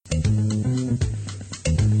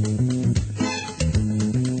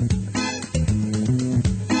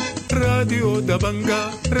راديو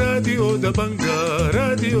دبنقا راديو دبنقا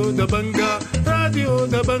راديو دبنقا راديو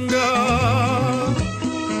دبنقا.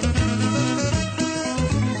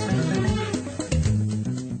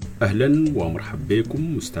 أهلا ومرحبا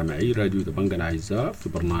بكم مستمعي راديو دبنقا الأعزاء في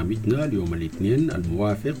برنامجنا اليوم الاثنين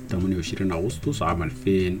الموافق 28 أغسطس عام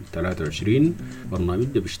 2023.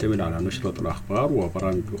 برنامجنا بيشتمل على نشرة الأخبار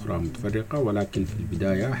وبرامج أخرى متفرقة، ولكن في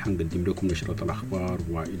البداية حنقدم لكم نشرة الأخبار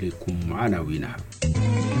وإليكم عناوينها.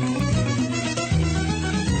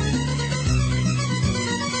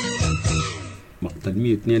 مقتل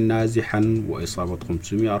 102 نازحا وإصابة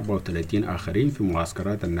 534 آخرين في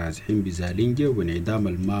معسكرات النازحين بزالينجا، وانعدام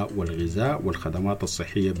الماء والغذاء والخدمات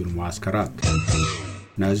الصحية بالمعسكرات.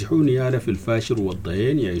 نازحو نيالا في الفاشر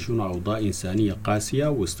والضيين يعيشون أوضاع إنسانية قاسية،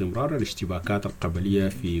 واستمرار الاشتباكات القبلية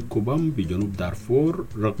في كوبام بجنوب دارفور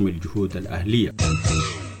رغم الجهود الأهلية.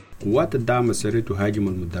 قوات الدعم السري تهاجم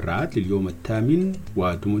المدرعات لليوم الثامن،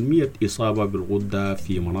 و800 إصابة بالغدة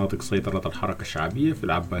في مناطق سيطرة الحركة الشعبية في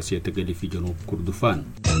العباسية تقلي في جنوب كردفان.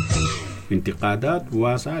 انتقادات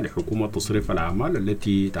واسعة لحكومة تصريف الأعمال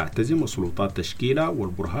التي تعتزم السلطات تشكيلها،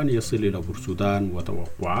 والبرهان يصل إلى بورسودان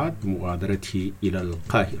وتوقعات بمغادرته إلى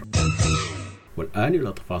القاهرة. والآن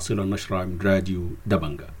إلى تفاصيل النشرة من راديو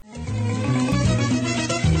دبنقا.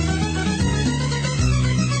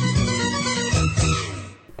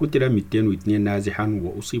 قتل 202 نازحا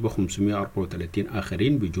وأصيب 534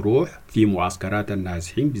 آخرين بجروح في معسكرات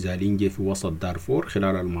النازحين بزالينجا في وسط دارفور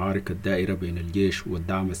خلال المعارك الدائرة بين الجيش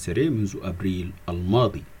والدعم السري منذ أبريل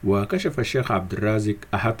الماضي. وكشف الشيخ عبد الرازق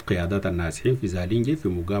أحد قيادات النازحين في زالينجا في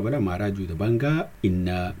مقابلة مع راديو دبنقا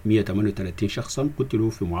إن 138 شخصا قتلوا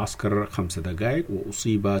في معسكر 5 دقائق،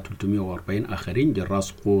 وأصيب 340 آخرين جراء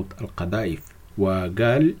سقوط القذائف.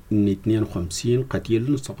 وقال إن 52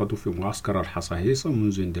 قتيل سقطوا في معسكر الحصاهيصة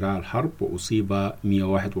منذ اندلاع الحرب، وأصيب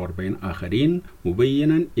 141 آخرين،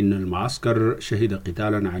 مبينا إن المعسكر شهد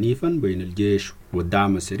قتالا عنيفا بين الجيش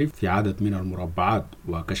والدعم السري في عدد من المربعات.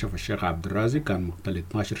 وكشف الشيخ عبد الرازق عن مقتل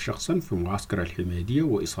 12 شخصا في معسكر الحميدية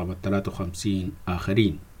وإصابة 53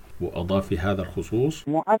 آخرين. وأضاف في هذا الخصوص: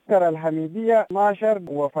 معسكر الحميدية 12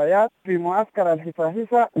 وفيات، في معسكر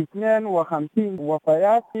الحصاهيصة 52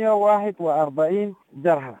 وفيات، 141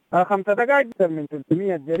 جرحى، 5 دقائق أكثر من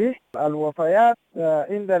 300 جريح. الوفيات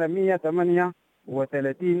عندنا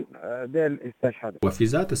 138 ديل استشهدوا. وفي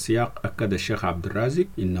ذات السياق أكد الشيخ عبد الرازق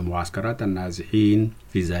إن معسكرات النازحين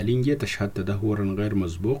في زالينجا تشهد تدهورا غير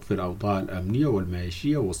مسبوق في الأوضاع الأمنية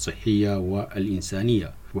والمعيشية والصحية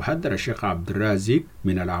والإنسانية. وحذر الشيخ عبد الرازق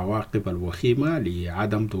من العواقب الوخيمة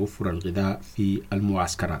لعدم توفر الغذاء في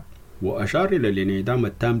المعسكرات، وأشار إلى الانعدام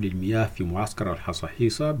التام للمياه في معسكر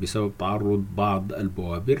الحصاهيصة بسبب تعرض بعض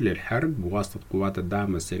البوابير للحرق بواسطة قوات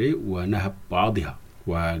الدعم السري ونهب بعضها.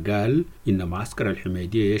 وقال إن معسكر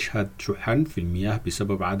الحميدية يشهد شحا في المياه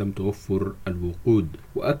بسبب عدم توفر الوقود.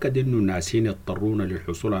 وأكد أن الناسين يضطرون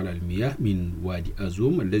للحصول على المياه من وادي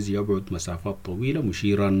أزوم الذي يبعد مسافات طويلة،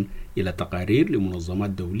 مشيرا إلى تقارير لمنظمات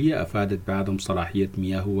دولية أفادت بعدم صلاحية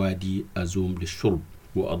مياه وادي أزوم للشرب.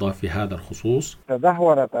 وأضاف في هذا الخصوص: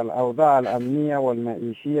 تدهورت الأوضاع الأمنية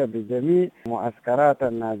والمعيشية بجميع معسكرات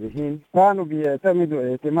النازحين، كانوا بيعتمدوا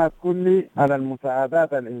اعتماد كلي على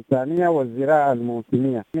المساعدات الإنسانية والزراعة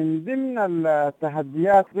الموسمية. من ضمن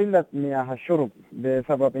التحديات قلة مياه الشرب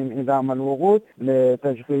بسبب انعدام الوقود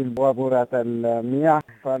لتشغيل بوابورات المياه،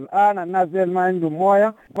 فالآن الناس ما عندهم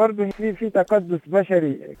موية، برضه في تكدس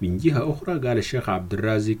بشري. من جهة أخرى قال الشيخ عبد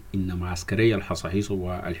الرازق إن معسكري الحصاهيصة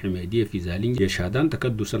والحميدية في زالينجا يشهدان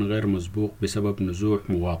تكدسا غير مسبوق بسبب نزوح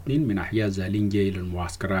مواطنين من أحياء زالينجا إلى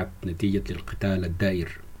المعسكرات نتيجة للقتال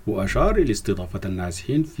الدائر. وأشار إلى استضافة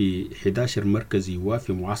النازحين في 11 مركز إيواء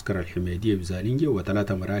في معسكر الحميدية بزالينجا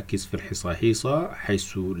و3 مراكز في الحصاهيصة،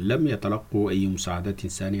 حيث لم يتلقوا أي مساعدات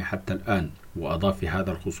إنسانية حتى الآن. وأضاف في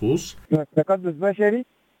هذا الخصوص: تكدس بشري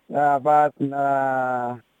بعد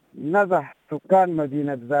نزح سكان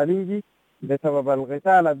مدينة زالينجا بسبب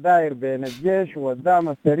القتال الدائر بين الجيش والدعم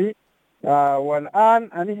السري. والآن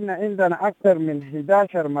نحن عندنا أكثر من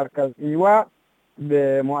 11 مركز إيواء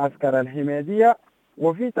بمعسكر الحميدية،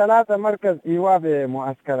 وفي 3 مركز إيواء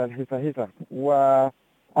بمعسكر الحصاهيصة،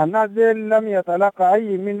 والناس لم يتلقى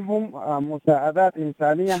أي منهم مساعدات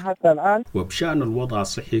إنسانية حتى الآن. وبشأن الوضع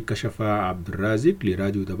الصحي، كشف عبد الرازق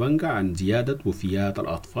لراديو دبنقا عن زيادة وفيات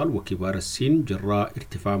الأطفال وكبار السن جراء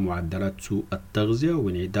ارتفاع معدلات سوء التغذية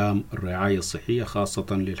وانعدام الرعاية الصحية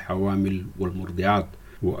خاصة للحوامل والمرضعات.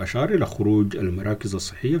 وأشار إلى خروج المراكز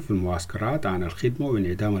الصحية في المعسكرات عن الخدمة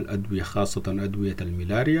وانعدام الأدوية خاصة أدوية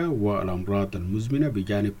الملاريا والأمراض المزمنة،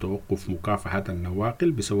 بجانب توقف مكافحة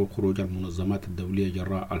النواقل بسبب خروج المنظمات الدولية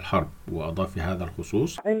جراء الحرب. وأضاف في هذا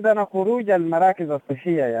الخصوص: عندنا خروج المراكز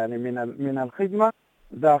الصحية يعني من الخدمة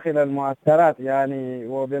داخل المعسكرات يعني،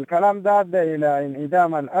 وبالكلام ده أدى إلى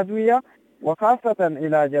انعدام الأدوية وخاصة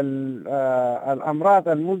علاج الأمراض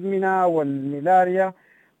المزمنة والملاريا،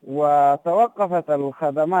 وتوقفت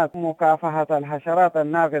الخدمات مكافحة الحشرات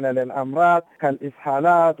الناقلة للأمراض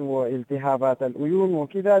كالإسهالات والتهابات العيون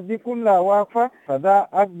وكذا، دي كلها واقفة. فده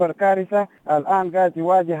أكبر كارثة الآن قاعد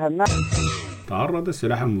يواجه الناس. تعرض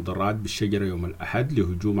السلاح المدرعات بالشجرة يوم الأحد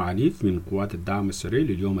لهجوم عنيف من قوات الدعم السريع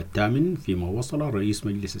لليوم الثامن، فيما وصل رئيس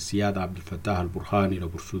مجلس السيادة عبد الفتاح البرهان إلى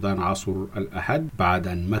بورسودان عصر الأحد بعد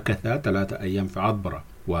أن مكث 3 أيام في عطبرة.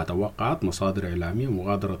 وتوقعت مصادر إعلامية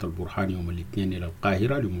مغادرة البرهان يوم الاثنين إلى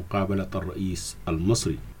القاهرة لمقابلة الرئيس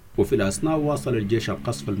المصري. وفي الأثناء واصل الجيش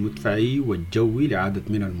القصف المدفعي والجوي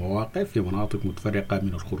لعدد من المواقع في مناطق متفرقة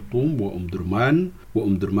من الخرطوم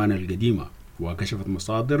وأم درمان القديمة. وكشفت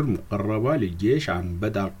مصادر مقربة للجيش عن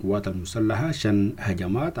بدء القوات المسلحة شن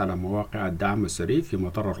هجمات على مواقع الدعم السريع في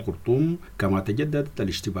مطار الخرطوم، كما تجددت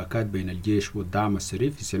الاشتباكات بين الجيش والدعم السريع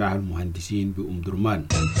في سلاح المهندسين بأم درمان.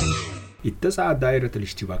 اتسعت دائرة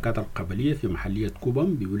الاشتباكات القبلية في محلية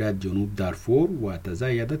كوبم بولاية جنوب دارفور،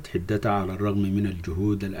 وتزايدت حدتها على الرغم من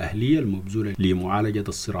الجهود الأهلية المبذولة لمعالجة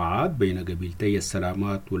الصراعات بين قبيلتي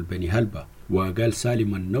السلامات والبني هلبة. وقال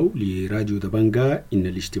سالم النو لراديو دبنقا إن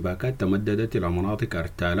الاشتباكات تمددت إلى مناطق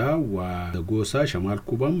أرتالا ودقوسا شمال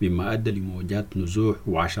كوبم، مما أدى لمواجهات نزوح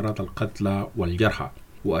وعشرات القتلى والجرحى.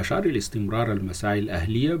 وأشار إلى استمرار المساعي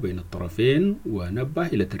الأهلية بين الطرفين، ونبه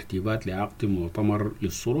إلى ترتيبات لعقد مؤتمر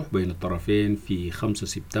للصلح بين الطرفين في 5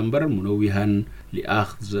 سبتمبر، منوها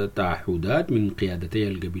لأخذ تعهدات من قيادتي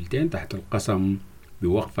القبيلتين تحت القسم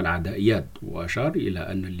بوقف العدائيات. وأشار إلى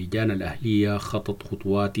أن اللجان الأهلية خطت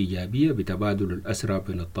خطوات إيجابية بتبادل الأسرى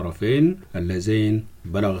بين الطرفين اللذين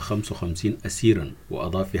بلغ 55 أسيرا.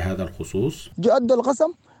 وأضاف في هذا الخصوص: أدى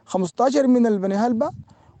القسم 15 من البني هلبة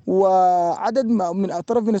وعدد من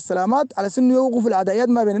الطرف من السلامات على سنه يوقف العدائيات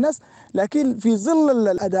ما بين الناس، لكن في ظل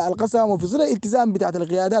الأداء القسم وفي ظل الالتزام بتاعت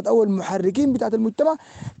القيادات أو المحركين بتاعت المجتمع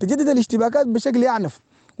تجدد الاشتباكات بشكل أعنف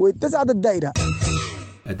واتسعت الدائرة.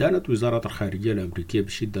 أدانت وزارة الخارجية الأمريكية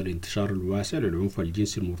بشدة الانتشار الواسع للعنف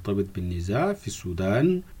الجنسي المرتبط بالنزاع في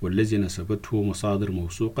السودان، والذي نسبته مصادر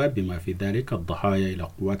موثوقة بما في ذلك الضحايا إلى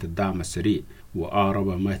قوات الدعم السريع. وأعرب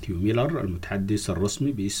ماثيو ميلر المتحدث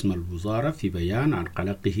الرسمي باسم الوزارة في بيان عن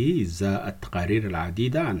قلقه إزاء التقارير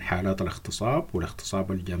العديدة عن حالات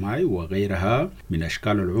والاغتصاب الجماعي وغيرها من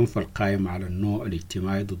أشكال العنف القائم على النوع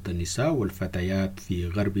الاجتماعي ضد النساء والفتيات في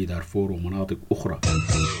غرب دارفور ومناطق أخرى.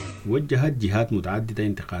 وجهت جهات متعددة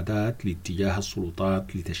انتقادات لاتجاه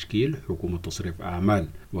السلطات لتشكيل حكومة تصريف أعمال.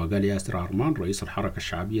 وقال ياسر عرمان رئيس الحركة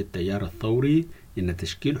الشعبية التيار الثوري إن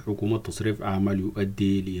تشكيل حكومة تصريف أعمال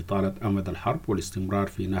يؤدي لإطالة أمد الحرب والاستمرار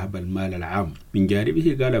في نهب المال العام. من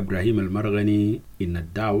جانبه قال إبراهيم المرغني إن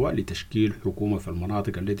الدعوة لتشكيل حكومة في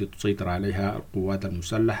المناطق التي تسيطر عليها القوات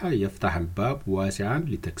المسلحة يفتح الباب واسعا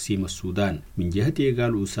لتقسيم السودان. من جهته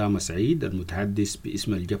قال أسامة سعيد المتحدث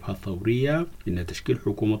باسم الجبهة الثورية إن تشكيل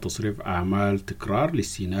حكومة تصريف أعمال تكرار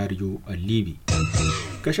للسيناريو الليبي.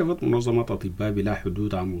 كشفت منظمة أطباء بلا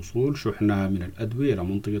حدود عن وصول شحنة من الأدوية إلى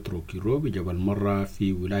منطقة روكيرو بجبل مرة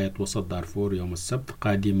في ولاية وسط دارفور يوم السبت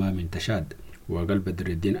قادمة من تشاد. وقال بدر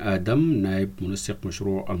الدين آدم نائب منسق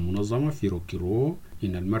مشروع المنظمة في روكيرو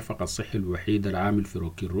إن المرفق الصحي الوحيد العامل في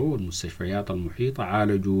روكيرو والمستشفيات المحيطة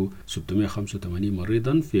عالجوا 685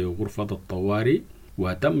 مريضا في غرفة الطوارئ،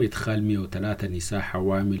 وتم إدخال 103 نساء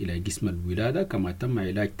حوامل إلى قسم الولادة، كما تم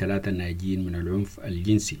علاج 3 ناجين من العنف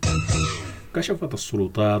الجنسي. كشفت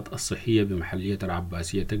السلطات الصحية بمحلية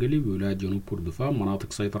العباسية تقلي بولاية جنوب كردفان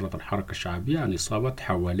مناطق سيطرة الحركة الشعبية عن إصابة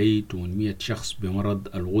حوالي 800 شخص بمرض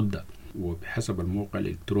الغدة. وبحسب الموقع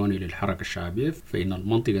الإلكتروني للحركة الشعبية فإن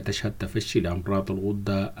المنطقة تشهد تفشي لأمراض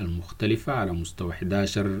الغدة المختلفة على مستوى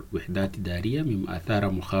 11 وحدات إدارية، مما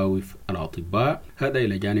أثار مخاوف الأطباء، هذا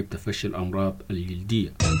إلى جانب تفشي الأمراض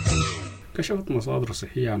الجلدية. كشفت مصادر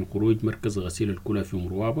صحية عن خروج مركز غسيل الكلى في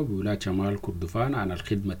مروابة بولاية شمال كردفان عن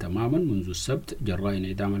الخدمة تماما منذ السبت جراء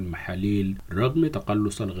انعدام المحاليل رغم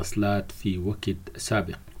تقلص الغسلات في وقت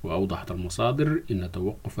سابق. وأوضحت المصادر إن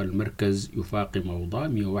توقف المركز يفاقم أوضاع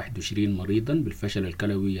 121 مريضا بالفشل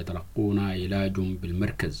الكلوي يتلقون علاج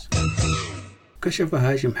بالمركز. كشف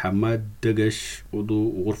هاشم حماد دقش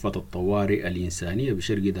عضو غرفة الطوارئ الإنسانية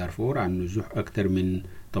بشرق دارفور عن نزوح أكثر من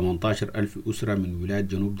 18,000 أسرة من ولاية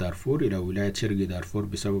جنوب دارفور إلى ولاية شرق دارفور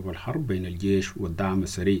بسبب الحرب بين الجيش والدعم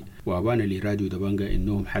السريع. وأبان لراديو دبنقا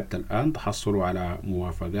إنهم حتى الآن تحصلوا على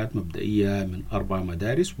موافقات مبدئية من 4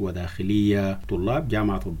 مدارس وداخلية طلاب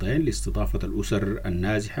جامعة الضيان لاستضافة الأسر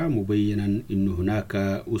النازحة، مبينا أن هناك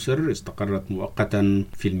أسر استقرت مؤقتا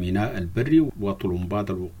في الميناء البري وطلمبات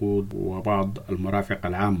الوقود وبعض المرافق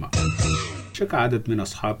العامة. شكى عدد من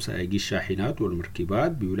أصحاب سائقي الشاحنات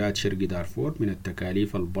والمركبات بولاية شرق دارفور من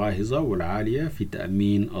التكاليف الباهظة والعالية في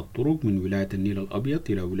تأمين الطرق من ولاية النيل الأبيض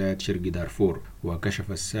إلى ولاية شرق دارفور.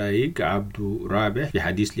 وكشف السائق عبد رابح في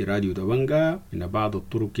حديث لراديو دبنقا إن بعض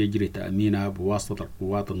الطرق يجري تأمينها بواسطة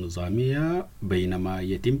القوات النظامية بينما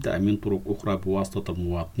يتم تأمين طرق أخرى بواسطة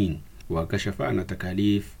المواطنين. وكشف أن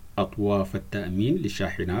تكاليف أطواف التأمين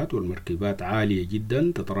للشاحنات والمركبات عالية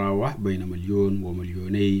جدا تتراوح بين 1,000,000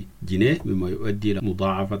 و2,000,000 جنيه مما يؤدي إلى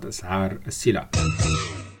مضاعفة أسعار السلع.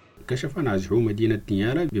 كشف نازحو مدينة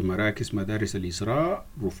نيالا بمراكز مدارس الإسراء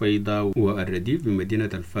رفيدة والرديف بمدينة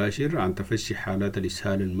الفاشر عن تفشي حالات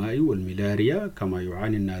الإسهال المائي والملاريا، كما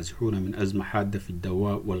يعاني النازحون من أزمة حادة في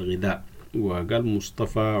الدواء والغذاء. وقال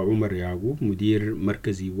مصطفى عمر يعقوب مدير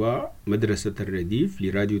مركز ومدرسة الرديف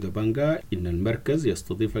لراديو دبنقا إن المركز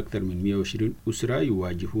يستضيف أكثر من 120 أسرة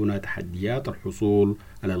يواجهون تحديات الحصول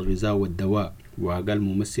على الغذاء والدواء. وقال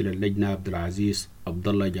ممثل اللجنة عبد العزيز عبد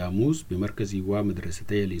الله جاموس بمركز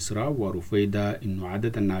ومدرستي الإسراء ورفيدة إنه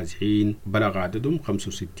عدد النازحين بلغ عددهم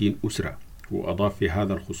 65 أسرة. وأضاف في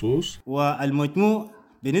هذا الخصوص: والمجموع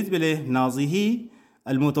بالنسبة لنازحي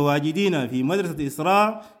المتواجدين في مدرسة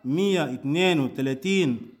إسراء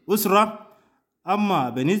 132 أسرة، أما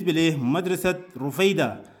بالنسبة لمدرسة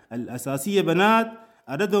رفيدة الأساسية بنات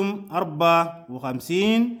عددهم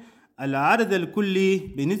 54. العدد الكلي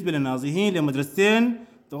بالنسبة للنازحين لمدرستين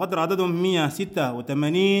تقدر عددهم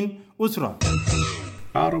 186 أسرة.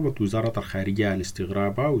 أعربت وزارة الخارجية عن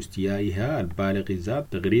استغرابها واستيائها البالغ ذات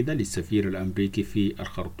تغريدة للسفير الأمريكي في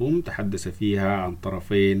الخرطوم تحدث فيها عن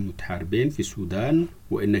طرفين متحاربين في السودان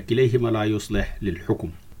وإن كليهما لا يصلح للحكم.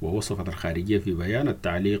 ووصفت الخارجية في بيان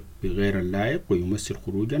التعليق بغير اللائق ويمثل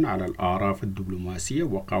خروجا على الأعراف الدبلوماسية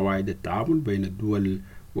وقواعد التعامل بين الدول.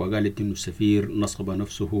 وقالت إن السفير نصب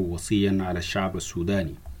نفسه وصيا على الشعب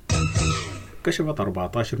السوداني. كشفت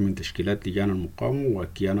 14 من تشكيلات لجان المقاومة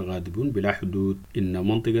وكيان غاضبون بلا حدود إن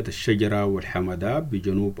منطقة الشجرة والحمداب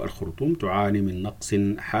بجنوب الخرطوم تعاني من نقص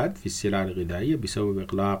حاد في السلع الغذائية بسبب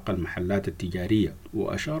إغلاق المحلات التجارية.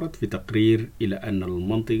 وأشارت في تقرير إلى أن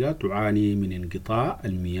المنطقة تعاني من انقطاع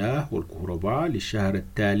المياه والكهرباء للشهر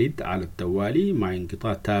الثالث على التوالي مع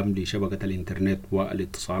انقطاع تام لشبكة الإنترنت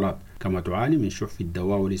والاتصالات، كما تعاني من شح في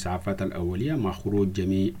الدواء والإسعافات الأولية مع خروج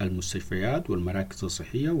جميع المستشفيات والمراكز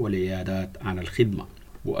الصحية والعيادات عن الخدمة.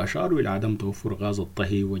 وأشاروا إلى عدم توفر غاز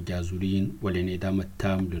الطهي والجازولين والانعدام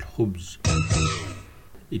التام للخبز.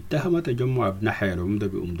 اتهم تجمع ابن حي العمدة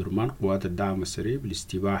بأم درمان قوات الدعم السريع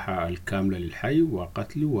بالاستباحة الكاملة للحي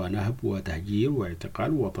وقتل ونهب وتهجير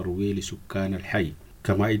واعتقال وترويع لسكان الحي.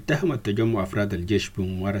 كما اتهم التجمع أفراد الجيش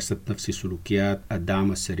بممارسة نفس سلوكيات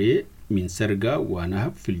الدعم السريع من سرقة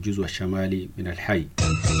ونهب في الجزء الشمالي من الحي.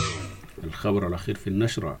 الخبر الأخير في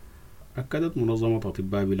النشرة: أكدت منظمة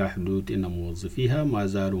أطباء بلا حدود أن موظفيها ما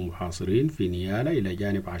زالوا محاصرين في نيالا إلى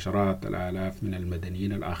جانب عشرات الآلاف من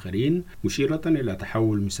المدنيين الآخرين، مشيرة إلى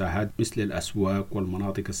تحول مساحات مثل الأسواق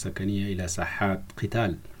والمناطق السكنية إلى ساحات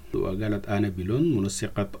قتال. وقالت آنا بيلون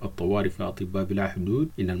منسقة الطوارئ في أطباء بلا حدود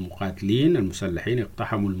إن المقاتلين المسلحين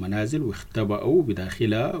اقتحموا المنازل واختبأوا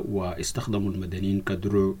بداخلها واستخدموا المدنيين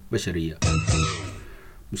كدروع بشرية.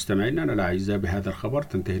 مستمعينا الأعزاء، بهذا الخبر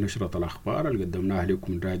تنتهي نشرة الأخبار اللي قدمناها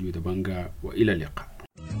لكم من راديو دبنقا، وإلى اللقاء.